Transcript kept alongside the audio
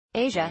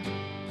Asia.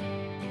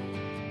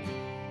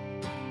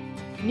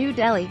 New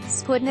Delhi,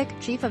 Sputnik,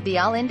 chief of the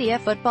All India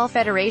Football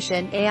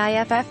Federation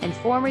 (AIFF) and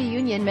former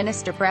Union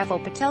Minister Mathew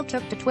Paul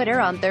took to Twitter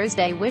on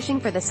Thursday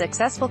wishing for the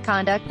successful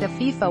conduct of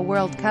FIFA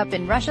World Cup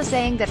in Russia,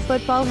 saying that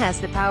football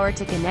has the power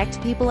to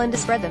connect people and to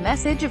spread the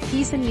message of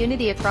peace and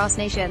unity across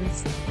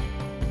nations.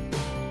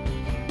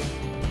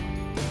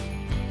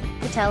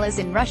 Patel is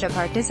in Russia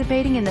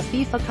participating in the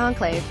FIFA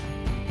conclave.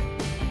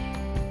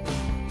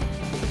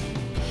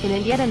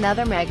 In yet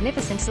another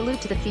magnificent salute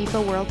to the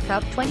FIFA World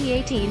Cup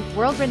 2018,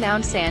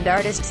 world-renowned sand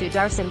artist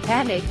Sudarshan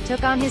Patnaik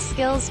took on his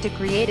skills to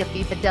create a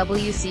FIFA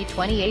WC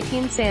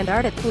 2018 sand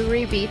art at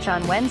Puri Beach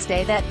on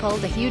Wednesday that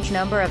pulled a huge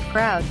number of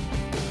crowd.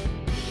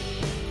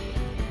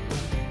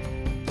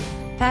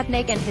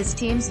 Patnaik and his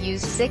teams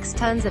used 6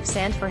 tons of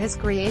sand for his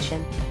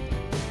creation.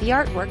 The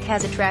artwork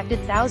has attracted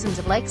thousands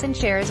of likes and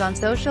shares on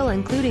social,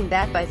 including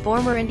that by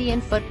former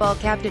Indian football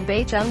captain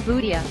Bajrang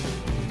Bhutia.